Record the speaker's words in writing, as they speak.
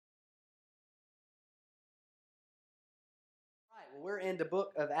Well, we're in the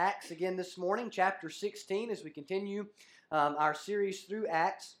book of Acts again this morning, chapter 16, as we continue our series through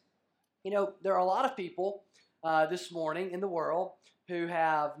Acts. You know, there are a lot of people this morning in the world who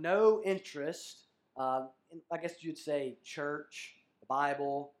have no interest in, I guess you'd say, church, the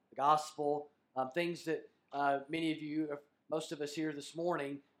Bible, the gospel, things that many of you, or most of us here this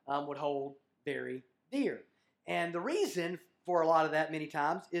morning, would hold very dear. And the reason for a lot of that many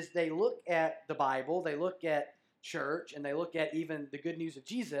times is they look at the Bible, they look at church, and they look at even the good news of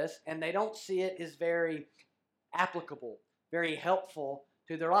Jesus, and they don't see it as very applicable, very helpful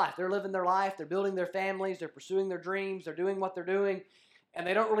to their life. They're living their life, they're building their families, they're pursuing their dreams, they're doing what they're doing, and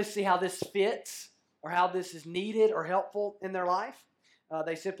they don't really see how this fits or how this is needed or helpful in their life.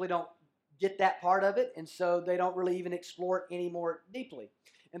 They simply don't get that part of it, and so they don't really even explore it any more deeply.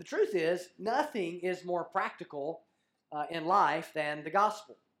 And the truth is, nothing is more practical in life than the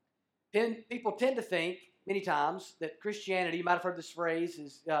gospel. People tend to think many times that Christianity, you might have heard this phrase,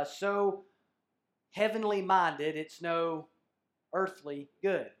 is so heavenly minded, it's no earthly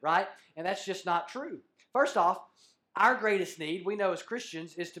good, right? And that's just not true. First off, our greatest need, we know as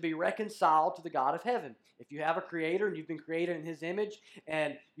Christians, is to be reconciled to the God of heaven. If you have a creator and you've been created in his image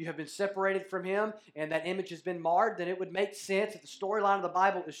and you have been separated from him and that image has been marred, then it would make sense if the storyline of the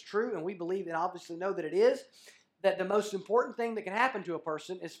Bible is true, and we believe and obviously know that it is, that the most important thing that can happen to a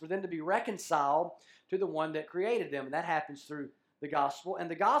person is for them to be reconciled to the one that created them. And that happens through the gospel. And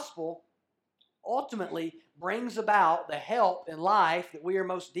the gospel ultimately brings about the help in life that we are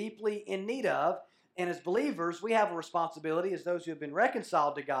most deeply in need of. And as believers, we have a responsibility as those who have been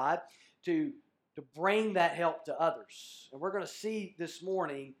reconciled to God to bring that help to others. And we're going to see this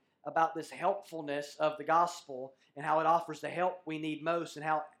morning about this helpfulness of the gospel and how it offers the help we need most and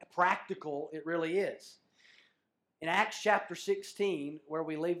how practical it really is. In Acts chapter 16, where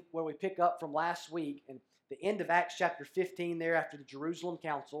we pick up from last week, and the end of Acts chapter 15 there after the Jerusalem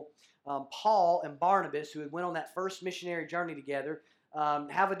Council, Paul and Barnabas, who had went on that first missionary journey together,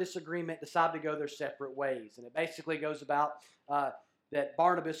 have a disagreement, decide to go their separate ways. And it basically goes about that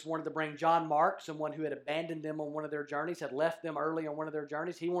Barnabas wanted to bring John Mark, someone who had abandoned them on one of their journeys, had left them early on one of their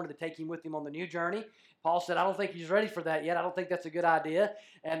journeys. He wanted to take him with him on the new journey. Paul said, I don't think he's ready for that yet. I don't think that's a good idea.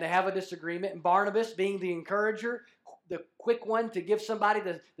 And they have a disagreement. And Barnabas, being the encourager, the quick one to give somebody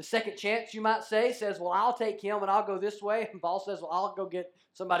the second chance, you might say, says, well, I'll take him and I'll go this way. And Paul says, well, I'll go get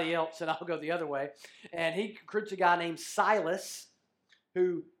somebody else and I'll go the other way. And he recruits a guy named Silas,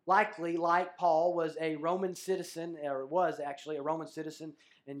 who likely, like Paul, was a Roman citizen, or was actually a Roman citizen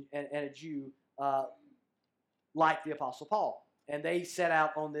and a Jew, like the Apostle Paul. And they set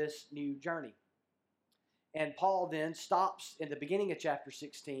out on this new journey. And Paul then stops in the beginning of chapter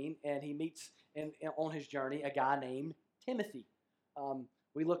 16, and he meets on his journey a guy named Timothy.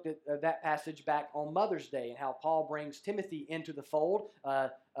 We looked at that passage back on Mother's Day and how Paul brings Timothy into the fold,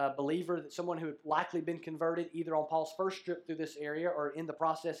 a believer, someone who had likely been converted either on Paul's first trip through this area or in the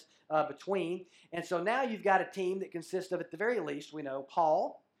process between. And so now you've got a team that consists of, at the very least, we know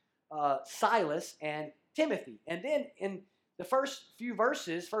Paul, Silas, and Timothy. And then in the first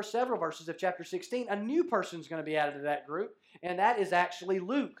several verses of chapter 16, a new person is going to be added to that group, and that is actually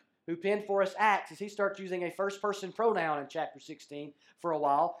Luke, who penned for us Acts, as he starts using a first-person pronoun in chapter 16 for a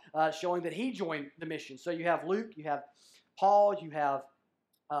while, showing that he joined the mission. So you have Luke, you have Paul, you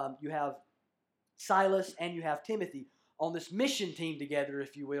have Silas, and you have Timothy on this mission team together,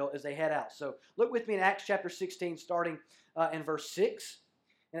 if you will, as they head out. So look with me in Acts chapter 16, starting in verse 6.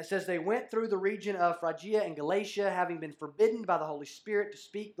 And it says, they went through the region of Phrygia and Galatia, having been forbidden by the Holy Spirit to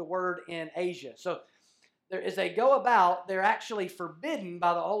speak the word in Asia. So as they go about, they're actually forbidden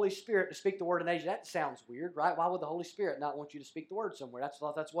by the Holy Spirit to speak the word in Asia. That sounds weird, right? Why would the Holy Spirit not want you to speak the word somewhere?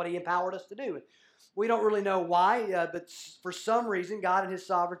 That's what he empowered us to do. And we don't really know why, but for some reason, God in his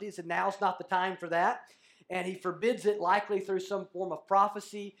sovereignty said, now's not the time for that. And he forbids it, likely through some form of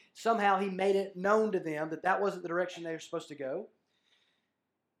prophecy. Somehow he made it known to them that that wasn't the direction they were supposed to go.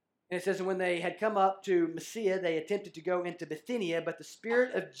 And it says, and when they had come up to Mysia, they attempted to go into Bithynia, but the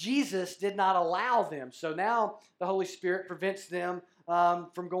Spirit of Jesus did not allow them. So now the Holy Spirit prevents them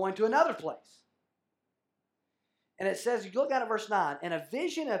from going to another place. And it says, you look down at verse 9, and a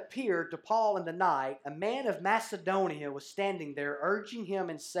vision appeared to Paul in the night. A man of Macedonia was standing there, urging him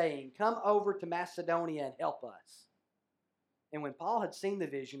and saying, come over to Macedonia and help us. And when Paul had seen the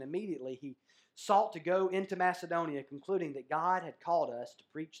vision, immediately he sought to go into Macedonia, concluding that God had called us to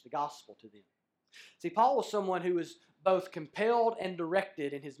preach the gospel to them. See, Paul was someone who was both compelled and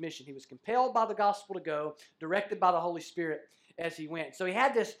directed in his mission. He was compelled by the gospel to go, directed by the Holy Spirit. as he went. So he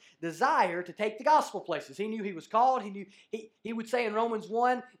had this desire to take the gospel places. He knew he was called. He knew he would say in Romans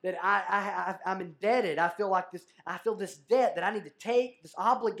 1 that I'm indebted. I feel this debt that I need to take, this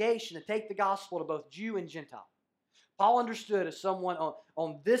obligation to take the gospel to both Jew and Gentile. Paul understood as someone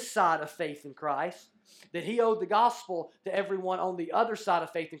on this side of faith in Christ that he owed the gospel to everyone on the other side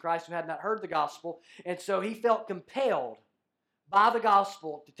of faith in Christ who had not heard the gospel. And so he felt compelled by the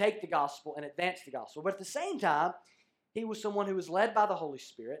gospel to take the gospel and advance the gospel. But at the same time, he was someone who was led by the Holy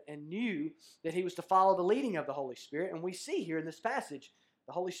Spirit and knew that he was to follow the leading of the Holy Spirit. And we see here in this passage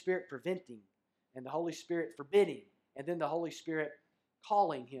the Holy Spirit preventing and the Holy Spirit forbidding and then the Holy Spirit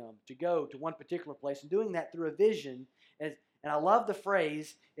calling him to go to one particular place and doing that through a vision. And I love the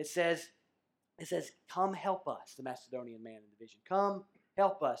phrase, it says, come help us, the Macedonian man in the vision. Come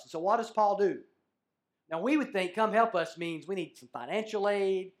help us. And so what does Paul do? Now we would think come help us means we need some financial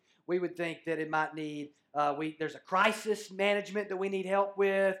aid. We would think that it might need, there's a crisis management that we need help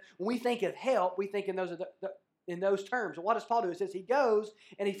with. When we think of help, we think in those terms. And what does Paul do? It says he goes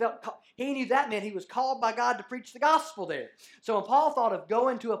and he knew that meant he was called by God to preach the gospel there. So when Paul thought of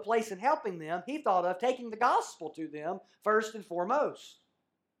going to a place and helping them, he thought of taking the gospel to them first and foremost.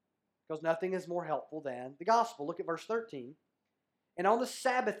 Because nothing is more helpful than the gospel. Look at verse 13. And on the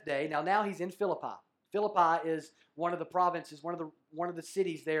Sabbath day, now he's in Philippi. Philippi is one of the provinces, one of the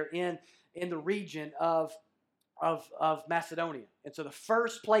cities there in the region of Macedonia. And so the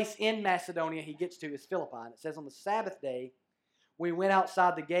first place in Macedonia he gets to is Philippi. And it says on the Sabbath day, we went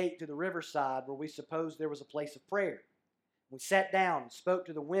outside the gate to the riverside where we supposed there was a place of prayer. We sat down and spoke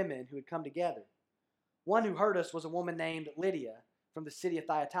to the women who had come together. One who heard us was a woman named Lydia from the city of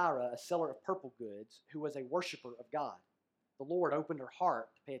Thyatira, a seller of purple goods, who was a worshiper of God. The Lord opened her heart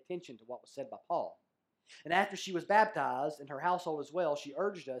to pay attention to what was said by Paul. And after she was baptized, and her household as well, she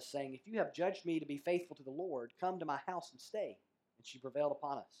urged us, saying, if you have judged me to be faithful to the Lord, come to my house and stay. And she prevailed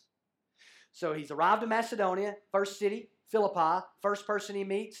upon us. So he's arrived in Macedonia, first city, Philippi. First person he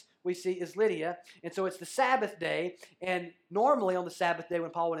meets, we see, is Lydia. And so it's the Sabbath day, and normally on the Sabbath day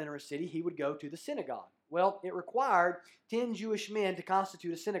when Paul would enter a city, he would go to the synagogue. Well, it required 10 Jewish men to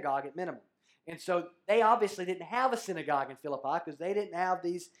constitute a synagogue at minimum. And so they obviously didn't have a synagogue in Philippi because they didn't have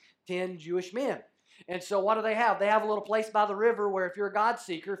these 10 Jewish men. And so what do they have? They have a little place by the river where if you're a God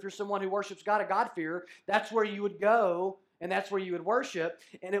seeker, if you're someone who worships God, a God-fearer, that's where you would go and that's where you would worship.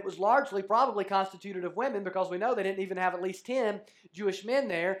 And it was largely probably constituted of women because we know they didn't even have at least 10 Jewish men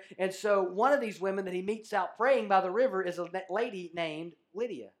there. And so one of these women that he meets out praying by the river is a lady named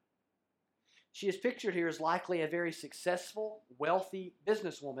Lydia. She is pictured here as likely a very successful, wealthy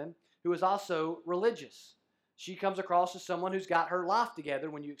businesswoman who is also religious. She comes across as someone who's got her life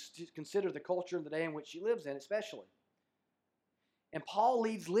together when you consider the culture and the day in which she lives in, especially. And Paul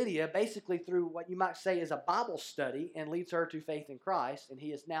leads Lydia basically through what you might say is a Bible study and leads her to faith in Christ, and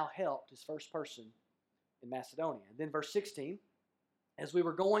he has now helped his first person in Macedonia. And then verse 16, as we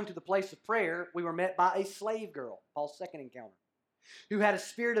were going to the place of prayer, we were met by a slave girl, Paul's second encounter, who had a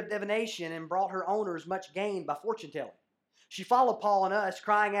spirit of divination and brought her owners much gain by fortune-telling. She followed Paul and us,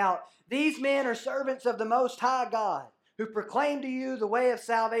 crying out, these men are servants of the Most High God, who proclaim to you the way of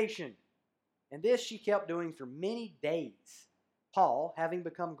salvation. And this she kept doing for many days. Paul, having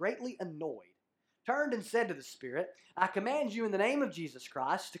become greatly annoyed, turned and said to the spirit, I command you in the name of Jesus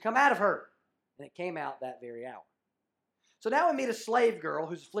Christ to come out of her. And it came out that very hour. So now we meet a slave girl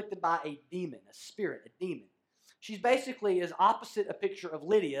who's afflicted by a demon, a spirit, a demon. She's basically as opposite a picture of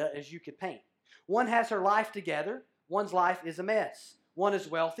Lydia as you could paint. One has her life together. One's life is a mess. One is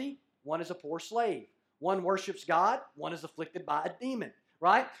wealthy. One is a poor slave. One worships God. One is afflicted by a demon,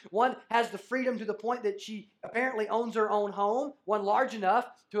 right? One has the freedom to the point that she apparently owns her own home, one large enough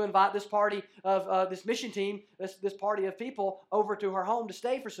to invite this party of this mission team, this party of people over to her home to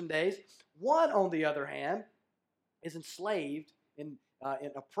stay for some days. One, on the other hand, is enslaved and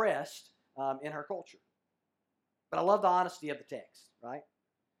oppressed in her culture. But I love the honesty of the text, right?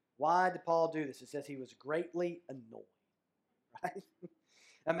 Why did Paul do this? It says he was greatly annoyed, right?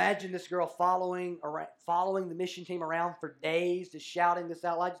 Imagine this girl following the mission team around for days, just shouting this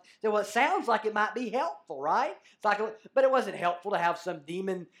out loud. So, well, it sounds like it might be helpful, right? But it wasn't helpful to have some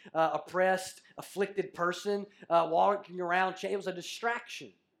demon oppressed, afflicted person walking around. It was a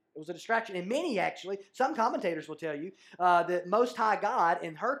distraction. It was a distraction. And many, actually, some commentators will tell you that Most High God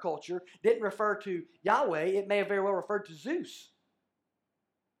in her culture didn't refer to Yahweh. It may have very well referred to Zeus.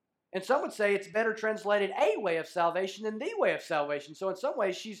 And some would say it's better translated a way of salvation than the way of salvation. So in some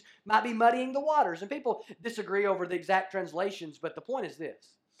ways, she might be muddying the waters. And people disagree over the exact translations, but the point is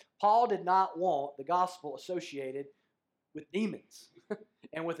this. Paul did not want the gospel associated with demons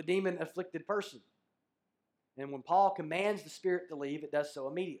and with a demon-afflicted person. And when Paul commands the Spirit to leave, it does so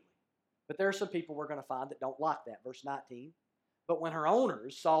immediately. But there are some people we're going to find that don't like that. Verse 19. But when her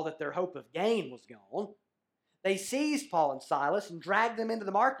owners saw that their hope of gain was gone, they seized Paul and Silas and dragged them into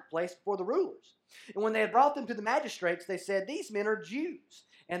the marketplace before the rulers. And when they had brought them to the magistrates, they said, "These men are Jews,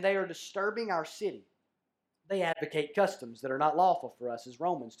 and they are disturbing our city. They advocate customs that are not lawful for us as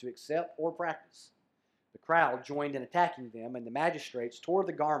Romans to accept or practice." The crowd joined in attacking them, and the magistrates tore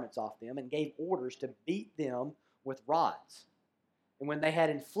the garments off them and gave orders to beat them with rods. And when they had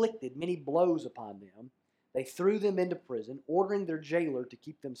inflicted many blows upon them, they threw them into prison, ordering their jailer to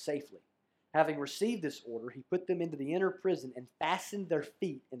keep them safely. Having received this order, he put them into the inner prison and fastened their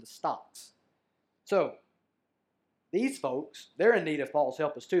feet in the stocks. So, these folks, they're in need of Paul's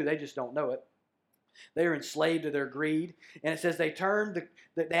help as too. They just don't know it. They're enslaved to their greed. And it says they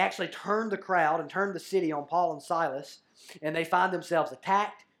actually turned the crowd and turned the city on Paul and Silas. And they find themselves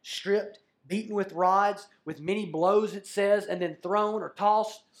attacked, stripped, beaten with rods, with many blows, it says, and then thrown or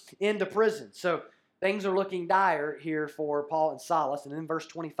tossed into prison. So things are looking dire here for Paul and Silas. And in verse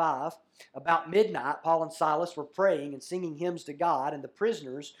 25, about midnight, Paul and Silas were praying and singing hymns to God, and the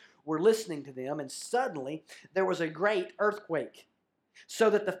prisoners were listening to them. And suddenly there was a great earthquake, so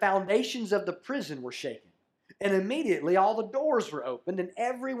that the foundations of the prison were shaken. And immediately all the doors were opened, and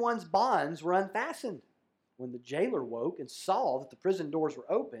everyone's bonds were unfastened. When the jailer woke and saw that the prison doors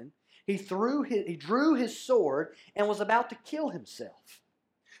were open, he drew his sword and was about to kill himself,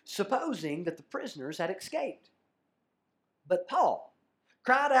 supposing that the prisoners had escaped. But Paul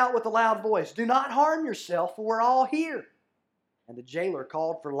cried out with a loud voice, "Do not harm yourself, for we're all here." And the jailer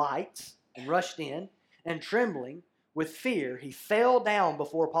called for lights and rushed in, and trembling with fear, he fell down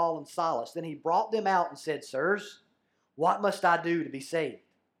before Paul and Silas. Then he brought them out and said, "Sirs, what must I do to be saved?"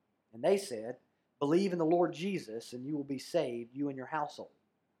 And they said, "Believe in the Lord Jesus, and you will be saved, you and your household."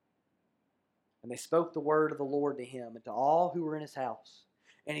 And they spoke the word of the Lord to him and to all who were in his house.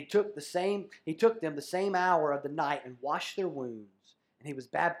 And he took them the same hour of the night and washed their wounds. And he was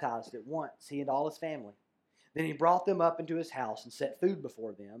baptized at once, he and all his family. Then he brought them up into his house and set food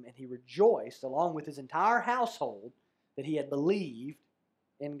before them. And he rejoiced, along with his entire household, that he had believed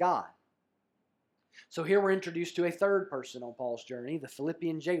in God. So here we're introduced to a third person on Paul's journey, the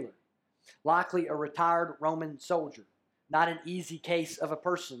Philippian jailer, likely a retired Roman soldier, not an easy case of a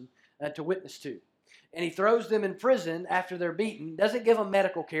person to witness to. And he throws them in prison after they're beaten, doesn't give them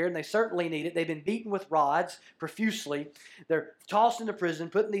medical care, and they certainly need it. They've been beaten with rods profusely. They're tossed into prison,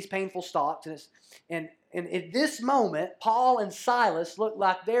 put in these painful stocks. And at this moment, Paul and Silas look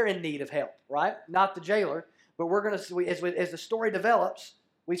like they're in need of help, right? Not the jailer. But we're going to see, as the story develops,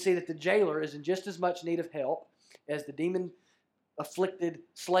 we see that the jailer is in just as much need of help as the demon-afflicted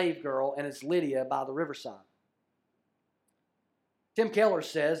slave girl and as Lydia by the riverside. Tim Keller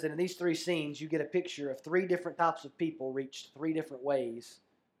says that in these three scenes, you get a picture of three different types of people reached three different ways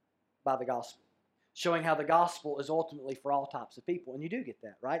by the gospel, showing how the gospel is ultimately for all types of people. And you do get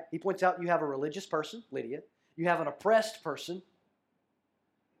that, right? He points out you have a religious person, Lydia. You have an oppressed person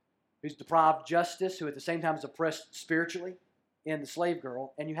who's deprived justice, who at the same time is oppressed spiritually in the slave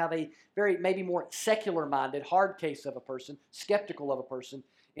girl. And you have a very, maybe more secular-minded, hard case of a person, skeptical of a person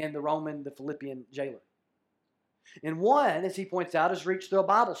in the Philippian jailer. And one, as he points out, is reached through a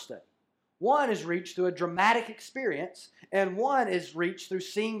Bible study. One is reached through a dramatic experience, and one is reached through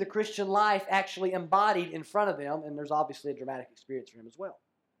seeing the Christian life actually embodied in front of them, and there's obviously a dramatic experience for him as well.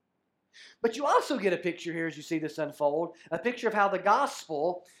 But you also get a picture here as you see this unfold, a picture of how the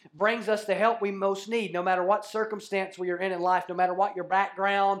gospel brings us the help we most need, no matter what circumstance we are in life, no matter what your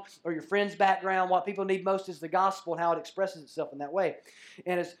background or your friend's background, what people need most is the gospel and how it expresses itself in that way.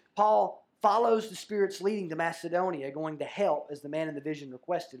 And as Paul follows the Spirit's leading to Macedonia, going to help as the man in the vision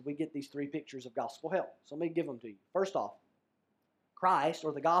requested, we get these three pictures of gospel help. So let me give them to you. First off, Christ,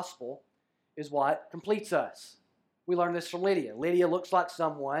 or the gospel, is what completes us. We learn this from Lydia. Lydia looks like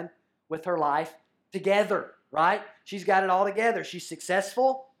someone with her life together, right? She's got it all together. She's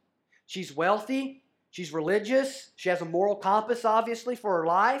successful. She's wealthy. She's religious. She has a moral compass, obviously, for her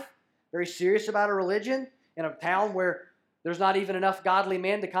life. Very serious about her religion. In a town where there's not even enough godly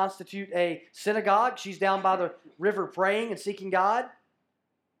men to constitute a synagogue. She's down by the river praying and seeking God.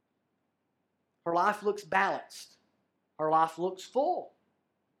 Her life looks balanced. Her life looks full.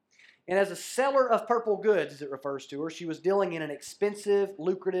 And as a seller of purple goods, as it refers to her, she was dealing in an expensive,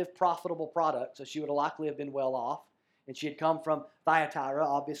 lucrative, profitable product, so she would likely have been well off. And she had come from Thyatira,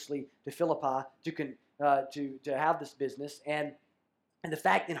 obviously, to Philippi to have this business. And the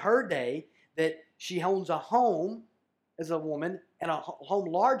fact in her day that she owns a home as a woman, and a home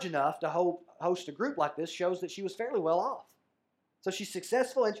large enough to host a group like this shows that she was fairly well off. So she's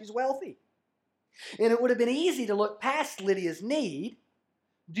successful and she's wealthy. And it would have been easy to look past Lydia's need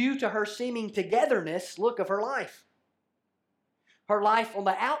due to her seeming togetherness look of her life. Her life on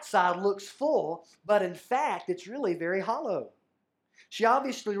the outside looks full, but in fact, it's really very hollow. She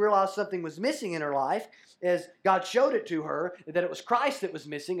obviously realized something was missing in her life as God showed it to her, that it was Christ that was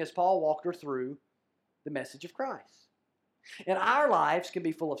missing as Paul walked her through the message of Christ. And our lives can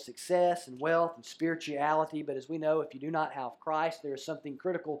be full of success and wealth and spirituality, but as we know, if you do not have Christ, there is something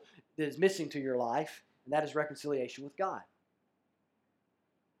critical that is missing to your life, and that is reconciliation with God.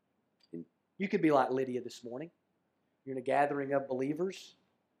 And you could be like Lydia this morning. You're in a gathering of believers.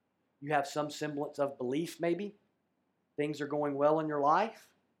 You have some semblance of belief maybe. Things are going well in your life.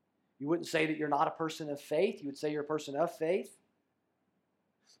 You wouldn't say that you're not a person of faith. You would say you're a person of faith.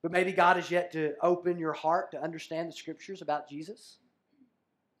 But maybe God has yet to open your heart to understand the Scriptures about Jesus.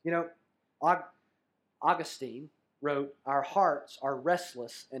 You know, Augustine wrote, "Our hearts are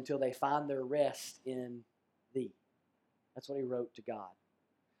restless until they find their rest in Thee." That's what he wrote to God.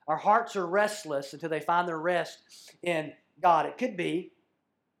 Our hearts are restless until they find their rest in God. It could be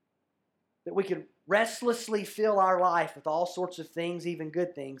that we could restlessly fill our life with all sorts of things, even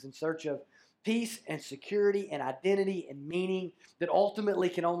good things, in search of peace and security and identity and meaning that ultimately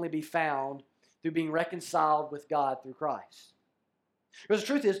can only be found through being reconciled with God through Christ. Because the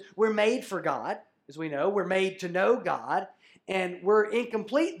truth is, we're made for God, as we know. We're made to know God, and we're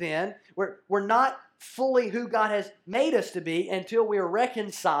incomplete then. We're not fully who God has made us to be until we are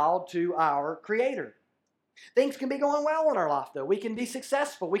reconciled to our Creator. Things can be going well in our life, though. We can be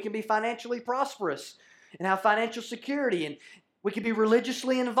successful. We can be financially prosperous and have financial security. And we can be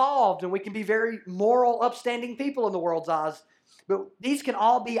religiously involved. And we can be very moral, upstanding people in the world's eyes. But these can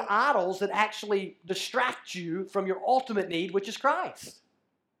all be idols that actually distract you from your ultimate need, which is Christ.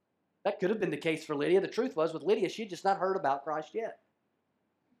 That could have been the case for Lydia. The truth was, with Lydia, she had just not heard about Christ yet.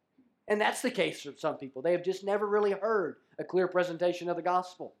 And that's the case for some people. They have just never really heard a clear presentation of the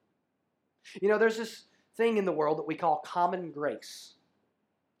gospel. You know, there's this thing in the world that we call common grace.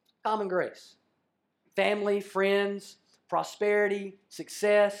 Common grace. Family, friends, prosperity,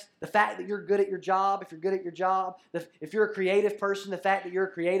 success, the fact that you're good at your job, if you're good at your job, if you're a creative person, the fact that you're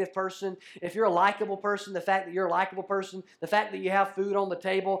a creative person, if you're a likable person, the fact that you're a likable person, the fact that you have food on the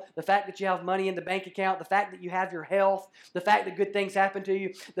table, the fact that you have money in the bank account, the fact that you have your health, the fact that good things happen to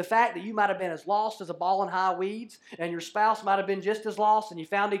you, the fact that you might have been as lost as a ball in high weeds and your spouse might have been just as lost and you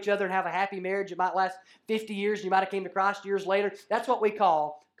found each other and have a happy marriage. It might last 50 years and you might have came to Christ years later. That's what we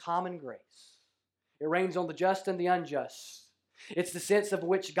call common grace. It rains on the just and the unjust. It's the sense of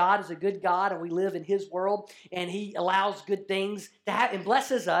which God is a good God and we live in His world and He allows good things to happen and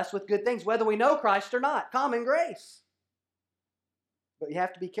blesses us with good things, whether we know Christ or not. Common grace. But you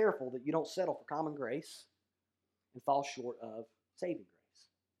have to be careful that you don't settle for common grace and fall short of saving grace.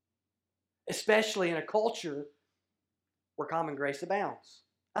 Especially in a culture where common grace abounds.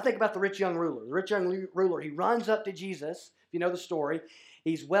 I think about the rich young ruler. The rich young ruler, he runs up to Jesus, if you know the story.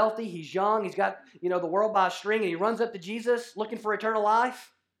 He's wealthy, he's young, he's got, the world by a string, and he runs up to Jesus looking for eternal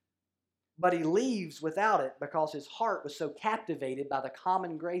life. But he leaves without it because his heart was so captivated by the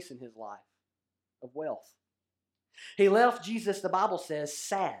common grace in his life of wealth. He left Jesus, the Bible says,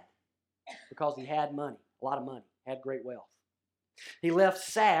 sad because he had money, a lot of money, had great wealth. He left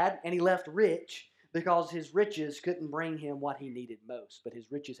sad and he left rich because his riches couldn't bring him what he needed most. But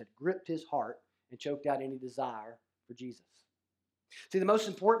his riches had gripped his heart and choked out any desire for Jesus. See, the most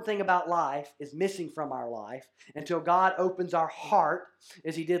important thing about life is missing from our life until God opens our heart,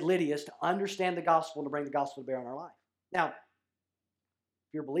 as He did Lydia's, to understand the gospel and to bring the gospel to bear on our life. Now, if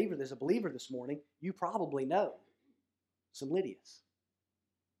you're a believer, there's a believer this morning, you probably know some Lydias.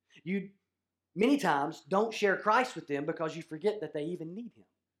 You, many times, don't share Christ with them because you forget that they even need Him.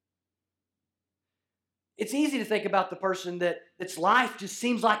 It's easy to think about the person that its life just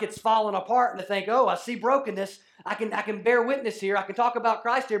seems like it's falling apart and to think, oh, I see brokenness. I can bear witness here. I can talk about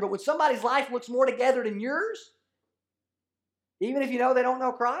Christ here. But when somebody's life looks more together than yours, even if you know they don't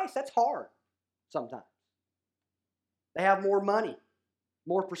know Christ, that's hard sometimes. They have more money,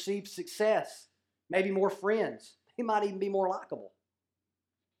 more perceived success, maybe more friends. They might even be more likable.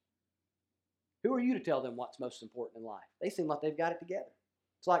 Who are you to tell them what's most important in life? They seem like they've got it together.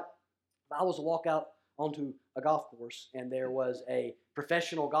 It's like if I was to walk out onto a golf course and there was a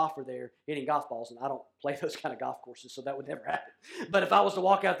professional golfer there hitting golf balls, and I don't play those kind of golf courses, so that would never happen. But if I was to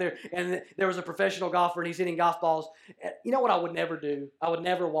walk out there and there was a professional golfer and he's hitting golf balls, you know what I would never do? I would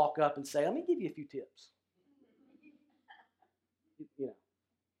never walk up and say, let me give you a few tips.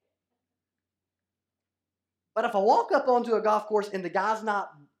 But if I walk up onto a golf course and the guy's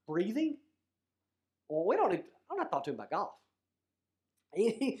not breathing, well, I'm not talking to him about golf.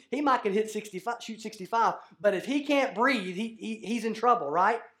 He might could hit 65, shoot 65, but if he can't breathe, he's in trouble,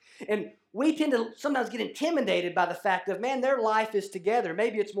 right? And we tend to sometimes get intimidated by the fact of, man, their life is together.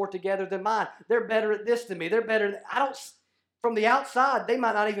 Maybe it's more together than mine. They're better at this than me. They're better. From the outside, they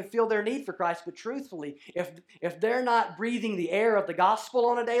might not even feel their need for Christ, but truthfully, if they're not breathing the air of the gospel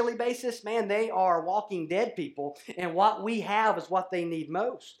on a daily basis, man, they are walking dead people, and what we have is what they need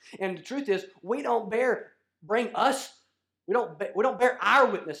most. And the truth is, we don't bear our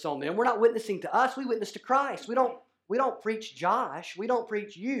witness on them. We're not witnessing to us. We witness to Christ. We don't preach Josh. We don't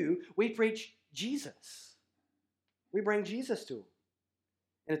preach you. We preach Jesus. We bring Jesus to them.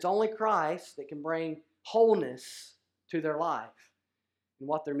 And it's only Christ that can bring wholeness to their life and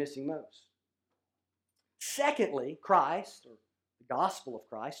what they're missing most. Secondly, Christ, or the gospel of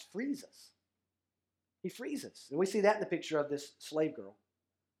Christ, frees us. He frees us. And we see that in the picture of this slave girl.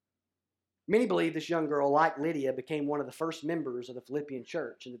 Many believe this young girl, like Lydia, became one of the first members of the Philippian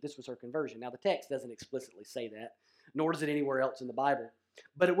church and that this was her conversion. Now, the text doesn't explicitly say that, nor does it anywhere else in the Bible.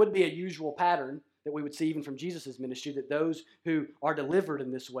 But it would be a usual pattern that we would see even from Jesus' ministry, that those who are delivered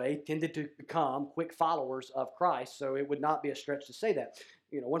in this way tended to become quick followers of Christ. So it would not be a stretch to say that.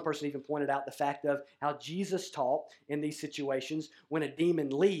 One person even pointed out the fact of how Jesus taught in these situations when a demon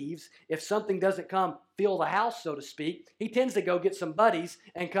leaves, if something doesn't come fill the house, so to speak, he tends to go get some buddies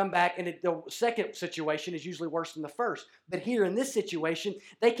and come back, and the second situation is usually worse than the first. But here in this situation,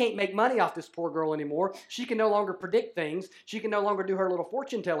 they can't make money off this poor girl anymore. She can no longer predict things. She can no longer do her little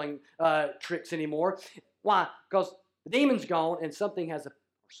fortune-telling tricks anymore. Why? Because the demon's gone, and someone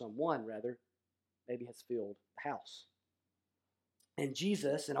maybe has filled the house. And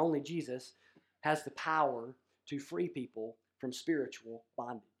Jesus, and only Jesus, has the power to free people from spiritual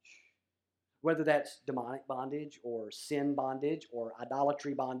bondage. Whether that's demonic bondage or sin bondage or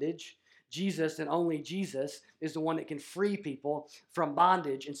idolatry bondage, Jesus and only Jesus is the one that can free people from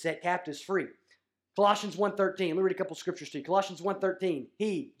bondage and set captives free. Colossians 1:13, let me read a couple scriptures to you. Colossians 1:13,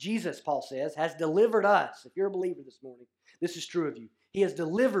 He, Jesus, Paul says, has delivered us. If you're a believer this morning, this is true of you. He has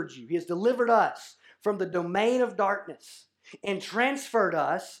delivered you. He has delivered us from the domain of darkness and transferred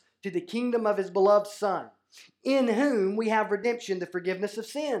us to the kingdom of His beloved Son, in whom we have redemption, the forgiveness of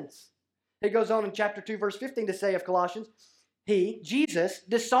sins. It goes on in chapter 2, verse 15 to say of Colossians, He, Jesus,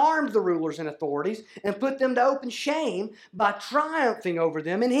 disarmed the rulers and authorities and put them to open shame by triumphing over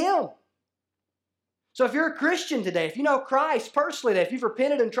them in Him. So if you're a Christian today, if you know Christ personally today, if you've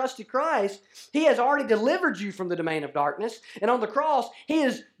repented and trusted Christ, He has already delivered you from the domain of darkness. And on the cross, He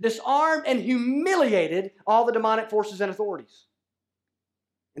has disarmed and humiliated all the demonic forces and authorities.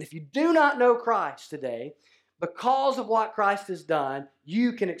 And if you do not know Christ today, because of what Christ has done,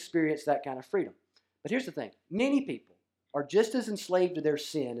 you can experience that kind of freedom. But here's the thing. Many people are just as enslaved to their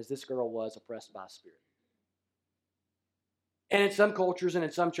sin as this girl was oppressed by a spirit. And in some cultures and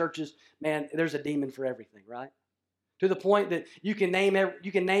in some churches, man, there's a demon for everything, right? To the point that you can name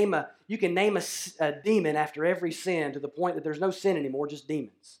a demon after every sin, to the point that there's no sin anymore, just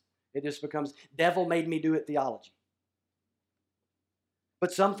demons. It just becomes devil made me do it theology.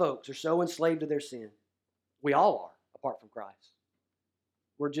 But some folks are so enslaved to their sin. We all are, apart from Christ.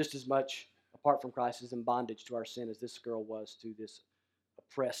 We're just as much apart from Christ as in bondage to our sin as this girl was to this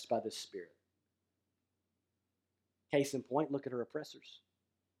oppressed by this spirit. Case in point, look at her oppressors.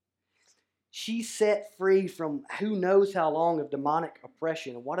 She's set free from who knows how long of demonic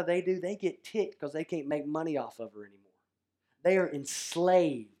oppression. And what do? They get ticked because they can't make money off of her anymore. They are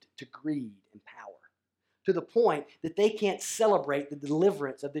enslaved to greed and power, to the point that they can't celebrate the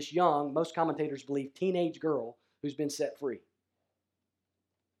deliverance of this young, most commentators believe, teenage girl who's been set free.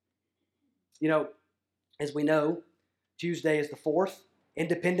 As we know, Tuesday is the 4th,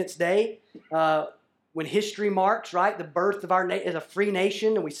 Independence Day. When history marks, right, the birth of our as a free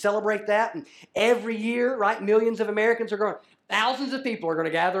nation, and we celebrate that. And every year, right, millions of Americans thousands of people are going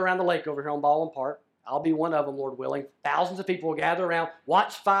to gather around the lake over here on Baldwin Park. I'll be one of them, Lord willing. Thousands of people will gather around,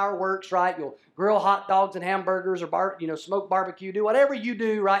 watch fireworks, right? You'll grill hot dogs and hamburgers or smoke barbecue, do whatever you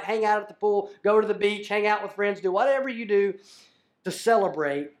do, right? Hang out at the pool, go to the beach, hang out with friends, do whatever you do to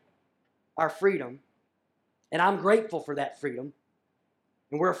celebrate our freedom. And I'm grateful for that freedom.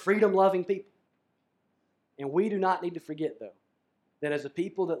 And we're a freedom-loving people. And we do not need to forget, though, that as a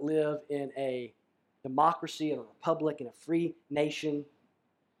people that live in a democracy and a republic and a free nation,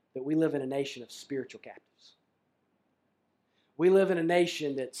 that we live in a nation of spiritual captives. We live in a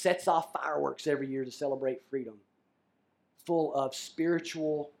nation that sets off fireworks every year to celebrate freedom, full of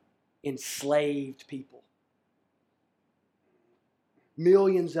spiritual, enslaved people.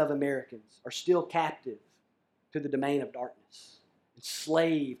 Millions of Americans are still captive to the domain of darkness,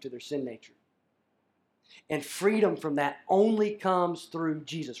 enslaved to their sin nature. And freedom from that only comes through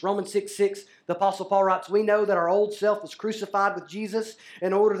Jesus. Romans 6:6, the Apostle Paul writes, we know that our old self was crucified with Jesus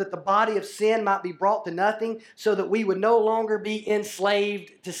in order that the body of sin might be brought to nothing, so that we would no longer be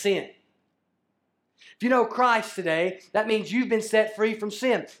enslaved to sin. If you know Christ today, that means you've been set free from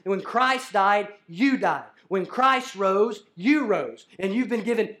sin. And when Christ died, you died. When Christ rose, you rose. And you've been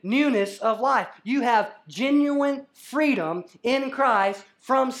given newness of life. You have genuine freedom in Christ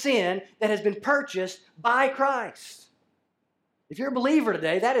from sin that has been purchased by Christ. If you're a believer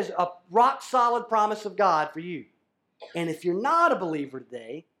today, that is a rock-solid promise of God for you. And if you're not a believer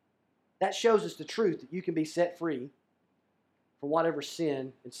today, that shows us the truth that you can be set free from whatever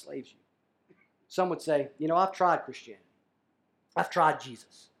sin enslaves you. Some would say, I've tried Christianity. I've tried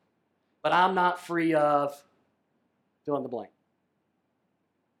Jesus. But I'm not free of fill in the blank.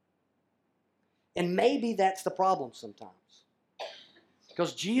 And maybe that's the problem sometimes.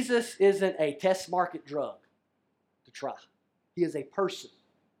 Because Jesus isn't a test market drug to try. He is a person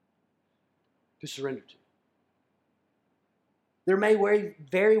to surrender to. There may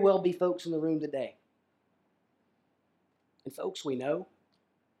very well be folks in the room today, and folks we know,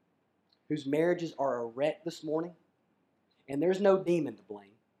 whose marriages are a wreck this morning, and there's no demon to blame,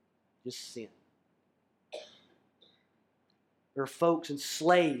 just sin. There are folks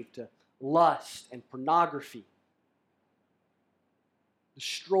enslaved to lust and pornography,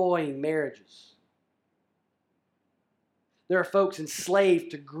 destroying marriages. There are folks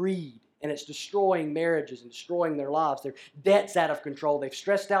enslaved to greed, and it's destroying marriages and destroying their lives. Their debt's out of control. They've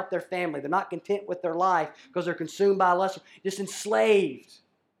stressed out their family. They're not content with their life because they're consumed by lust, just enslaved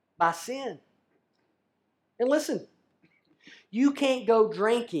by sin. And listen, you can't go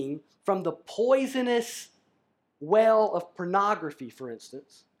drinking from the poisonous well of pornography, for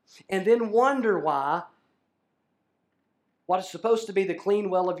instance, and then wonder why what is supposed to be the clean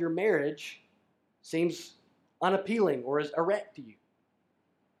well of your marriage seems unappealing or is a wreck to you.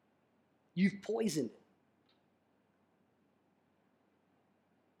 You've poisoned it.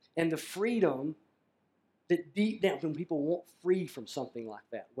 And the freedom that deep down, when people want free from something like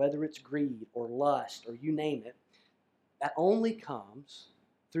that, whether it's greed or lust or you name it, that only comes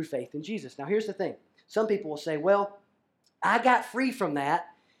through faith in Jesus. Now here's the thing. Some people will say, well, I got free from that,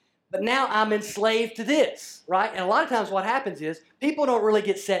 but now I'm enslaved to this, right? And a lot of times what happens is people don't really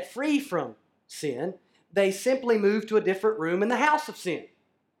get set free from sin. They simply move to a different room in the house of sin.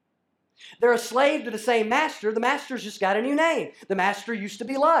 They're a slave to the same master. The master's just got a new name. The master used to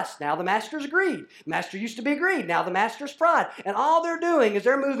be lust. Now the master's greed. The master used to be greed. Now the master's pride. And all they're doing is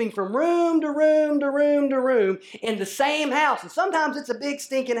they're moving from room to room to room to room in the same house. And sometimes it's a big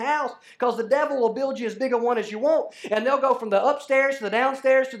stinking house because the devil will build you as big a one as you want. And they'll go from the upstairs to the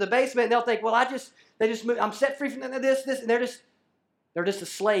downstairs to the basement. And they'll think, well, they just moved. I'm set free from this. And they're just a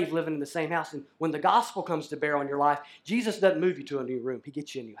slave living in the same house. And when the gospel comes to bear on your life, Jesus doesn't move you to a new room. He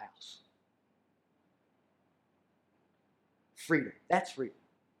gets you a new house. Freedom. That's freedom.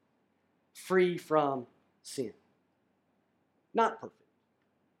 Free from sin. Not perfect.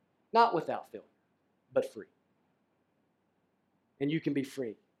 Not without failure, but free. And you can be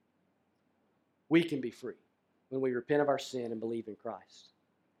free. We can be free when we repent of our sin and believe in Christ.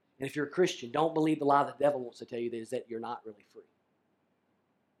 And if you're a Christian, don't believe the lie the devil wants to tell you is that you're not really free.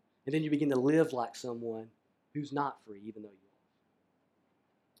 And then you begin to live like someone who's not free, even though you are.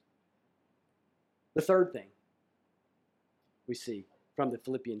 The third thing we see from the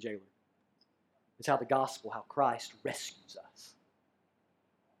Philippian jailer is how the gospel, how Christ rescues us.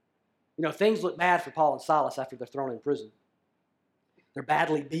 Things look bad for Paul and Silas after they're thrown in prison. They're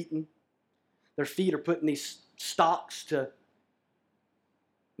badly beaten. Their feet are put in these stocks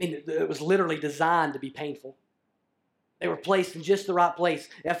it was literally designed to be painful. They were placed in just the right place.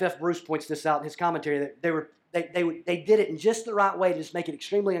 F.F. Bruce points this out in his commentary, that they did it in just the right way to just make it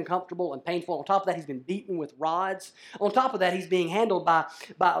extremely uncomfortable and painful. On top of that, he's been beaten with rods. On top of that, he's being handled by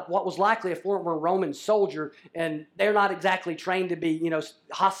what was likely a former Roman soldier, and they're not exactly trained to be,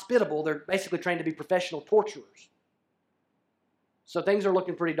 hospitable. They're basically trained to be professional torturers. So things are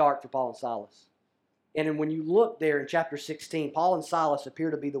looking pretty dark for Paul and Silas. And then when you look there in chapter 16, Paul and Silas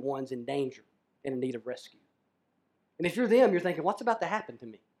appear to be the ones in danger and in need of rescue. And if you're them, you're thinking, what's about to happen to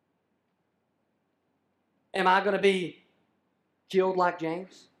me? Am I going to be killed like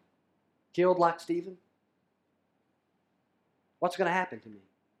James? Killed like Stephen? What's going to happen to me?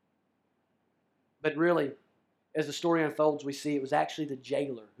 But really, as the story unfolds, we see it was actually the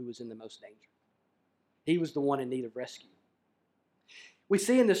jailer who was in the most danger. He was the one in need of rescue. We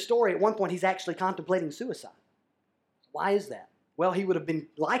see in this story, at one point, he's actually contemplating suicide. Why is that? Well, he would have been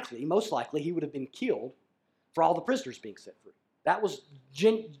most likely, he would have been killed for all the prisoners being set free. That was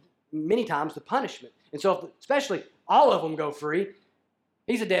many times the punishment. And so, especially all of them go free,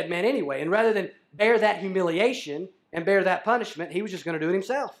 he's a dead man anyway. And rather than bear that humiliation and bear that punishment, he was just going to do it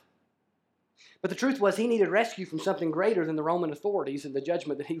himself. But the truth was he needed rescue from something greater than the Roman authorities and the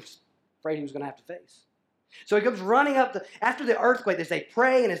judgment that he was afraid he was going to have to face. So he comes running up after the earthquake, as they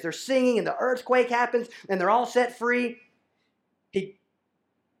pray and as they're singing and the earthquake happens and they're all set free.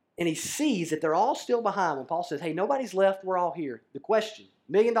 He sees that they're all still behind when Paul says, hey, nobody's left, we're all here. The question,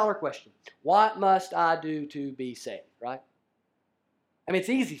 $1,000,000 question, what must I do to be saved, right? I mean, it's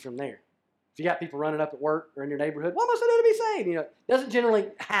easy from there. If you got people running up at work or in your neighborhood, what must I do to be saved? It doesn't generally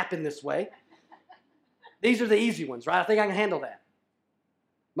happen this way. These are the easy ones, right? I think I can handle that.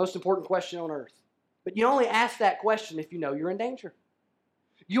 Most important question on earth. But you only ask that question if you know you're in danger.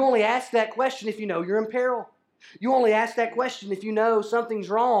 You only ask that question if you know you're in peril. You only ask that question if you know something's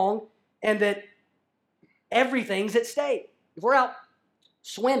wrong and that everything's at stake. If we're out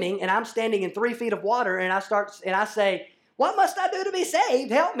swimming and I'm standing in 3 feet of water and I say, what must I do to be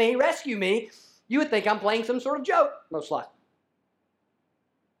saved? Help me, rescue me. You would think I'm playing some sort of joke, most likely.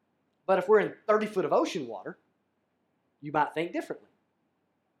 But if we're in 30 foot of ocean water, you might think differently.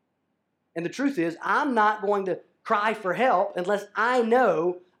 And the truth is, I'm not going to cry for help unless I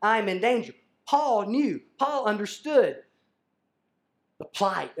know I'm in danger. Paul knew, Paul understood the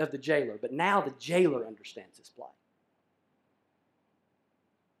plight of the jailer, but now the jailer understands his plight.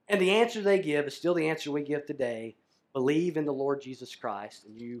 And the answer they give is still the answer we give today. Believe in the Lord Jesus Christ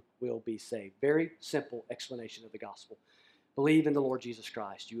and you will be saved. Very simple explanation of the gospel. Believe in the Lord Jesus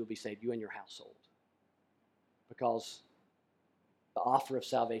Christ, you will be saved, you and your household. Because the offer of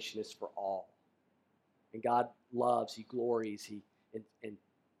salvation is for all. And God loves, He glories,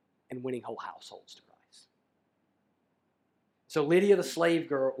 in winning whole households to Christ. So Lydia and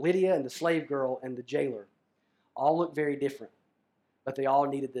the slave girl and the jailer all look very different, but they all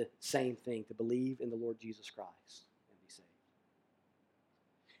needed the same thing, to believe in the Lord Jesus Christ and be saved.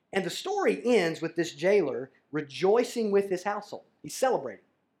 And the story ends with this jailer rejoicing with his household. He's celebrating.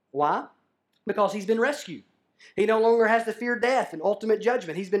 Why? Because he's been rescued. He no longer has to fear death and ultimate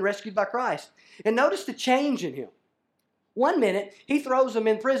judgment. He's been rescued by Christ. And notice the change in him. One minute, he throws them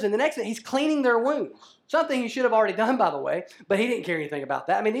in prison. The next minute, he's cleaning their wounds. Something he should have already done, by the way, but he didn't care anything about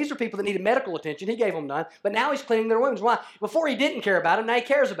that. I mean, these are people that needed medical attention. He gave them none, but now he's cleaning their wounds. Why? Before he didn't care about them, now he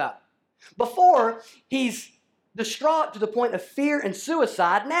cares about them. Before, he's distraught to the point of fear and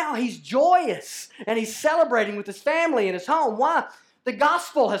suicide. Now he's joyous, and he's celebrating with his family and his home. Why? The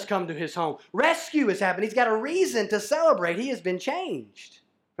gospel has come to his home. Rescue has happened. He's got a reason to celebrate. He has been changed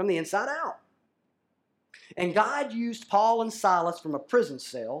from the inside out. And God used Paul and Silas from a prison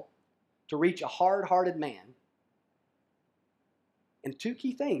cell to reach a hard-hearted man. And 2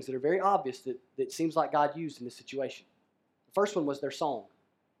 key things that are very obvious that it seems like God used in this situation. The first one was their song.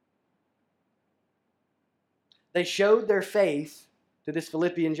 They showed their faith to this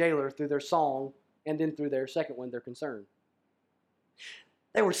Philippian jailer through their song, and then through their second one, their concern.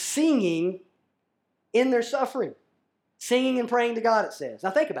 They were singing in their suffering. Singing and praying to God, it says.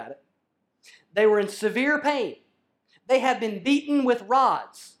 Now think about it. They were in severe pain. They have been beaten with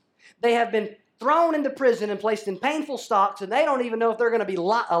rods. They have been thrown into prison and placed in painful stocks, and they don't even know if they're going to be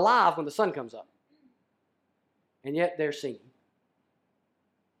alive when the sun comes up. And yet they're singing.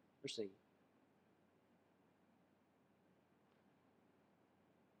 They're singing.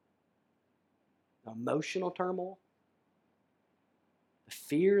 Emotional turmoil. The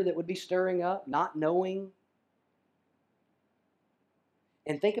fear that would be stirring up, not knowing.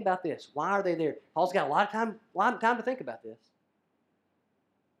 And think about this. Why are they there? Paul's got a lot of time to think about this.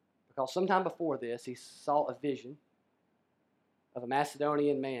 Because sometime before this, he saw a vision of a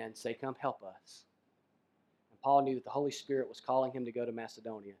Macedonian man say, come help us. And Paul knew that the Holy Spirit was calling him to go to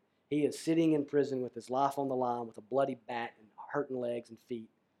Macedonia. He is sitting in prison with his life on the line with a bloody back and hurting legs and feet,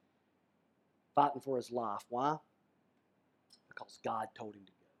 fighting for his life. Why? Because God told him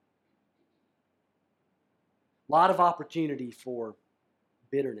to go. A lot of opportunity for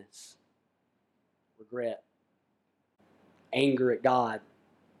bitterness, regret, anger at God.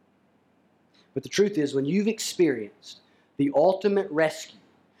 But the truth is, when you've experienced the ultimate rescue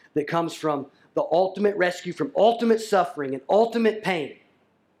that comes from the ultimate rescue from ultimate suffering and ultimate pain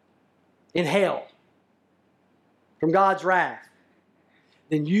in hell, from God's wrath,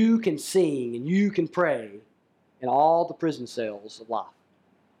 then you can sing and you can pray in all the prison cells of life.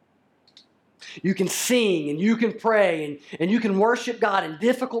 You can sing and you can pray and you can worship God in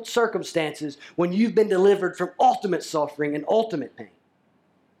difficult circumstances when you've been delivered from ultimate suffering and ultimate pain.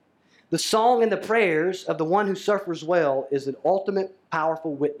 The song and the prayers of the one who suffers well is an ultimate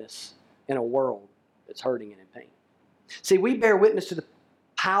powerful witness in a world that's hurting and in pain. See, we bear witness to the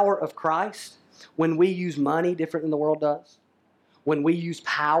power of Christ, when we use money different than the world does, when we use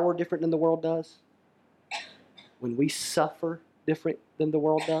power different than the world does, when we suffer different than the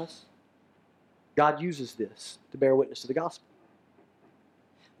world does, God uses this to bear witness to the gospel.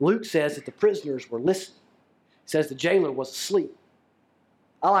 Luke says that the prisoners were listening. He says the jailer was asleep.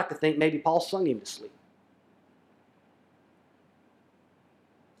 I like to think maybe Paul sung him to sleep.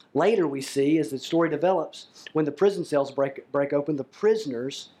 Later we see, as the story develops, when the prison cells break open, the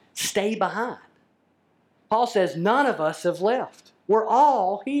prisoners stay behind. Paul says, none of us have left. We're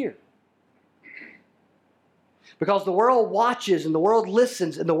all here. Because the world watches and the world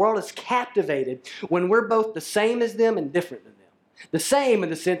listens and the world is captivated when we're both the same as them and different than them. The same in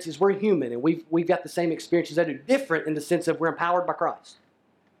the sense is we're human and we've got the same experiences they do. Different in the sense of we're empowered by Christ.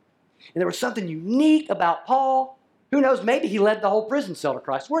 And there was something unique about Paul. Who knows, maybe he led the whole prison cell to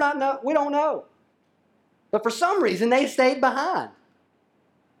Christ. We don't know. But for some reason, they stayed behind.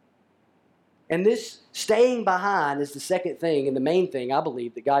 And this staying behind is the second thing and the main thing, I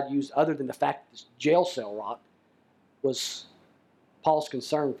believe, that God used other than the fact that this jail cell rocked, was Paul's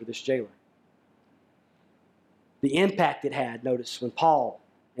concern for this jailer. The impact it had, notice, when Paul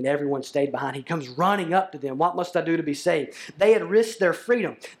and everyone stayed behind, he comes running up to them. What must I do to be saved? They had risked their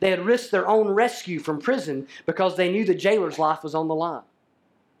freedom. They had risked their own rescue from prison because they knew the jailer's life was on the line.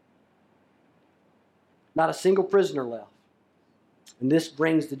 Not a single prisoner left. And this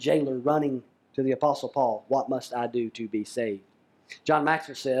brings the jailer running to the Apostle Paul. What must I do to be saved? John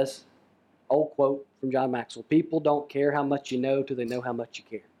Maxwell says, old quote from John Maxwell, people don't care how much you know till they know how much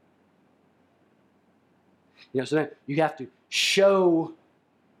you care. So you have to show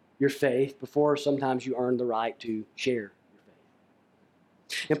your faith before sometimes you earn the right to share your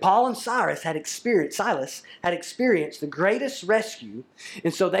faith. And Paul and Silas had experienced the greatest rescue,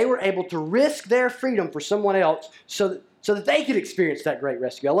 and so they were able to risk their freedom for someone else so that they could experience that great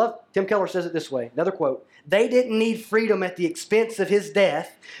rescue. Tim Keller says it this way, another quote, they didn't need freedom at the expense of his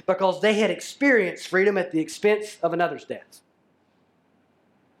death because they had experienced freedom at the expense of another's death.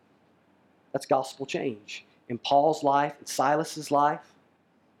 That's gospel change. In Paul's life and Silas's life,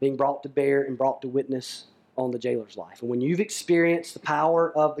 being brought to bear and brought to witness on the jailer's life. And when you've experienced the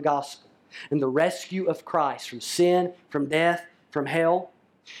power of the gospel and the rescue of Christ from sin, from death, from hell,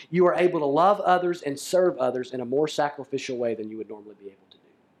 you are able to love others and serve others in a more sacrificial way than you would normally be able to do.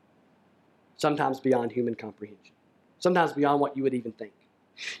 Sometimes beyond human comprehension. Sometimes beyond what you would even think.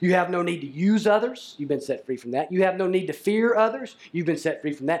 You have no need to use others. You've been set free from that. You have no need to fear others. You've been set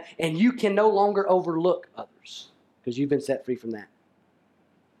free from that. And you can no longer overlook others because you've been set free from that.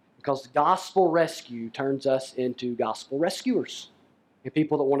 Because gospel rescue turns us into gospel rescuers and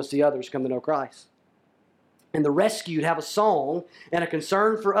people that want to see others come to know Christ. And the rescued have a song and a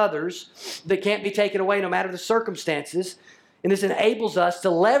concern for others that can't be taken away no matter the circumstances. And this enables us to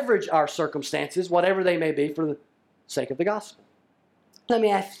leverage our circumstances, whatever they may be, for the sake of the gospel. Let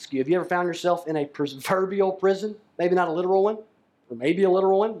me ask you, have you ever found yourself in a proverbial prison? Maybe not a literal one, or maybe a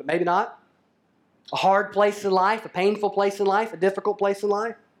literal one, but maybe not. A hard place in life, a painful place in life, a difficult place in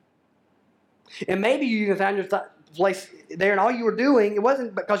life. And maybe you even found your place there and all you were doing, it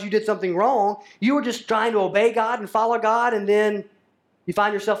wasn't because you did something wrong. You were just trying to obey God and follow God, and then you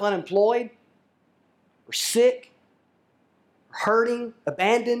find yourself unemployed or sick, or hurting,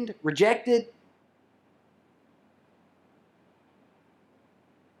 abandoned, rejected.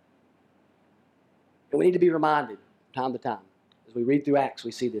 And we need to be reminded from time to time. As we read through Acts,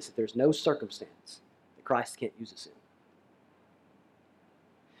 we see this, that there's no circumstance that Christ can't use us in.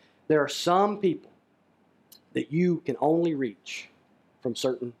 There are some people that you can only reach from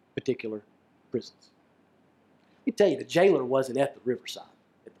certain particular prisons. Let me tell you, the jailer wasn't at the riverside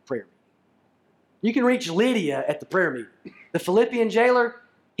at the prayer meeting. You can reach Lydia at the prayer meeting. The Philippian jailer,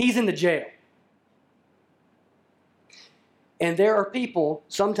 he's in the jail. And there are people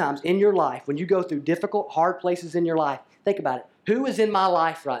sometimes in your life, when you go through difficult, hard places in your life, think about it. Who is in my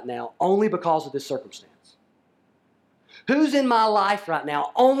life right now only because of this circumstance? Who's in my life right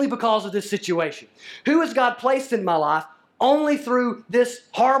now only because of this situation? Who has God placed in my life only through this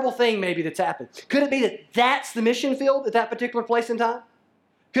horrible thing maybe that's happened? Could it be that that's the mission field at that particular place in time?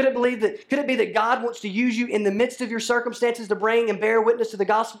 Could it be that God wants to use you in the midst of your circumstances to bring and bear witness to the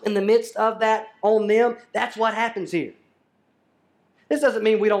gospel in the midst of that on them? That's what happens here. This doesn't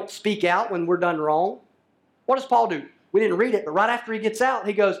mean we don't speak out when we're done wrong. What does Paul do? We didn't read it, but right after he gets out,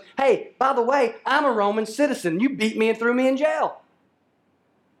 he goes, hey, by the way, I'm a Roman citizen. You beat me and threw me in jail.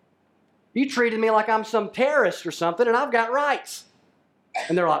 You treated me like I'm some terrorist or something, and I've got rights.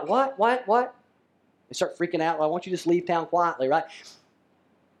 And they're like, what? They start freaking out. Well, why don't you just leave town quietly, right?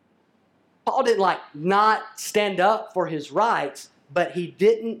 Paul didn't not stand up for his rights, but he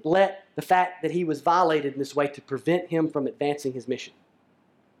didn't let the fact that he was violated in this way to prevent him from advancing his mission,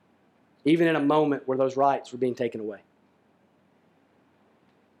 even in a moment where those rights were being taken away.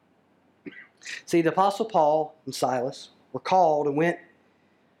 See, the Apostle Paul and Silas were called and went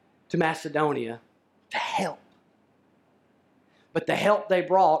to Macedonia to help. But the help they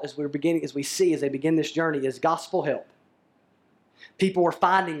brought, as we see as they begin this journey, is gospel help. People were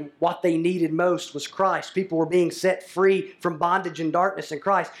finding what they needed most was Christ. People were being set free from bondage and darkness in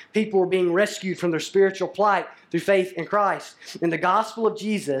Christ. People were being rescued from their spiritual plight through faith in Christ. And the gospel of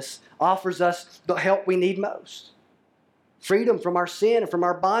Jesus offers us the help we need most. Freedom from our sin and from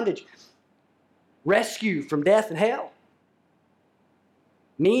our bondage. Rescue from death and hell.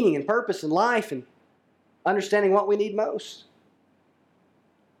 Meaning and purpose in life and understanding what we need most.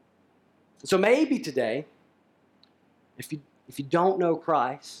 So maybe today, if you don't know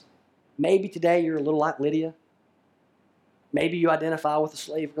Christ, maybe today you're a little like Lydia. Maybe you identify with a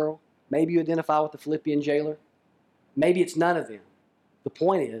slave girl. Maybe you identify with the Philippian jailer. Maybe it's none of them. The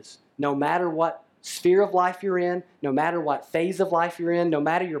point is, no matter what sphere of life you're in, no matter what phase of life you're in, no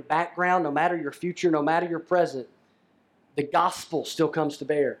matter your background, no matter your future, no matter your present, the gospel still comes to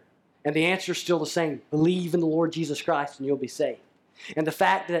bear. And the answer is still the same. Believe in the Lord Jesus Christ and you'll be saved. And the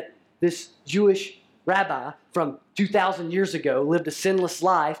fact that this Jewish rabbi from 2,000 years ago lived a sinless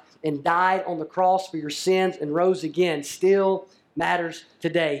life and died on the cross for your sins and rose again still matters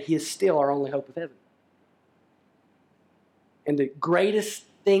today. He is still our only hope of heaven. And the greatest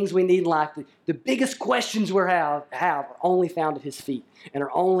things we need in life, the biggest questions we have are only found at his feet and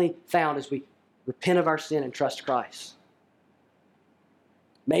are only found as we repent of our sin and trust Christ.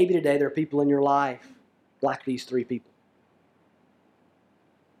 Maybe today there are people in your life like these three people.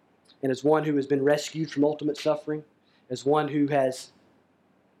 And as one who has been rescued from ultimate suffering, as one who has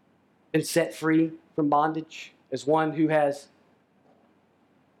been set free from bondage, as one who has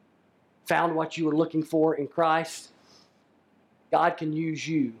found what you were looking for in Christ, God can use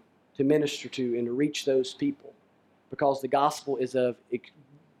you to minister to and to reach those people because the gospel is of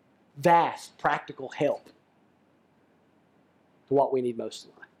vast practical help to what we need most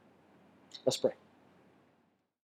in life. Let's pray.